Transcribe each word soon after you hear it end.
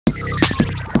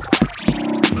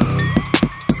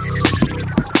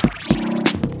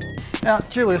Now,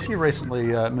 Julius, you recently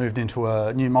moved into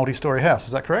a new multi-storey house,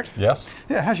 is that correct? Yes.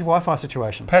 Yeah, how's your Wi-Fi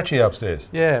situation? Patchy upstairs.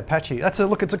 Yeah, patchy.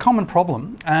 Look, it's a common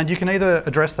problem, and you can either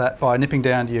address that by nipping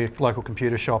down to your local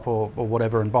computer shop or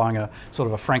whatever and buying a sort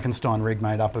of a Frankenstein rig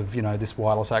made up of, this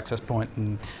wireless access point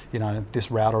and, this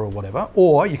router or whatever,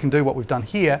 or you can do what we've done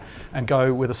here and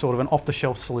go with a sort of an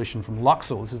off-the-shelf solution from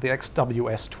Luxul. This is the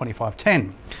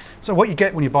XWS-2510. So what you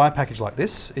get when you buy a package like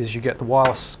this is you get the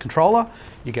wireless controller,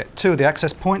 you get 2 of the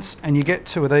access points, and you get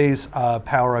 2 of these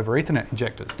power over Ethernet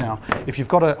injectors. Now, if you've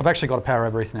got I've actually got a power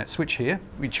over Ethernet switch here,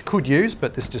 which you could use,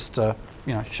 but this just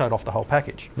showed off the whole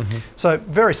package. So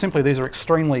very simply, these are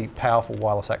extremely powerful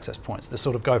wireless access points. They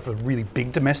sort of go for really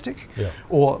big domestic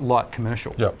or light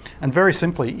commercial. And very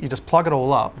simply, you just plug it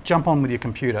all up, jump on with your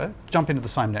computer, jump into the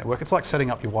same network. It's like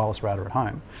setting up your wireless router at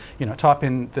home. Type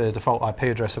in the default IP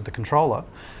address of the controller,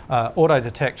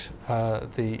 auto-detect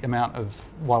the amount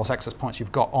of wireless access points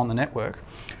you've got on the network,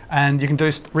 and you can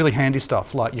do really handy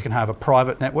stuff like you can have a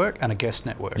private network and a guest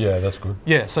network. Yeah, that's good.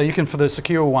 Yeah, so you can, for the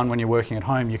secure one when you're working at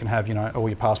home, you can have all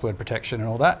your password protection and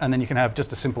all that, and then you can have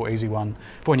just a simple easy one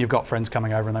for when you've got friends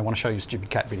coming over and they want to show you stupid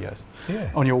cat videos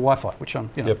on your Wi-Fi, which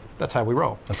that's how we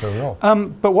roll. That's how we roll.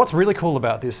 But what's really cool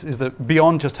about this is that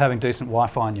beyond just having decent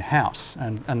Wi-Fi in your house,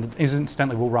 and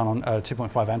incidentally will run on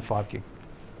 2.5 and 5 gig,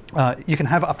 you can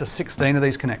have up to 16 of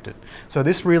these connected. So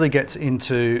this really gets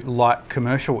into light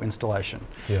commercial installation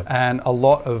and a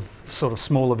lot of sort of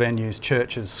smaller venues,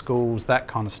 churches, schools, that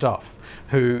kind of stuff,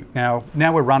 who now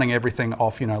we're running everything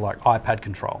off, like iPad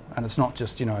control. And it's not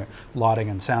just, lighting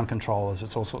and sound controllers,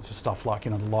 it's all sorts of stuff like,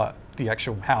 the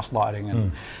actual house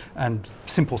lighting and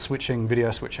simple switching,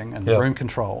 video switching and room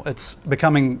control. It's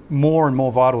becoming more and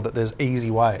more vital that there's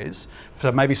easy ways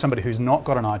for maybe somebody who's not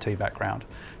got an IT background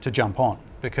to jump on.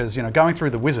 Because going through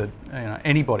the wizard,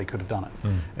 anybody could have done it.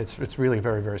 It's really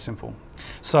very, very simple.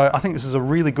 So I think this is a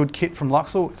really good kit from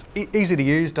Luxul. It's easy to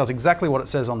use, does exactly what it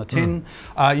says on the tin.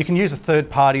 You can use a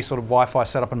third-party sort of Wi-Fi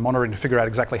setup and monitoring to figure out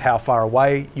exactly how far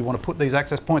away you want to put these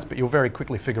access points, but you'll very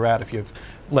quickly figure out if you've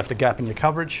left a gap in your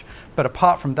coverage. But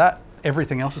apart from that,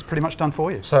 everything else is pretty much done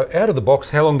for you. So out of the box,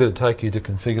 how long did it take you to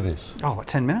configure this? Oh, like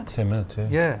 10 minutes. 10 minutes, yeah.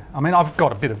 Yeah, I mean, I've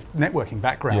got a bit of networking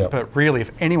background, but really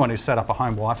if anyone who's set up a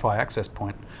home Wi-Fi access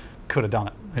point could have done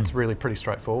it. It's really pretty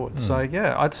straightforward. So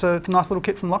yeah, it's a nice little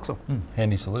kit from Luxul.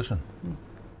 Handy solution.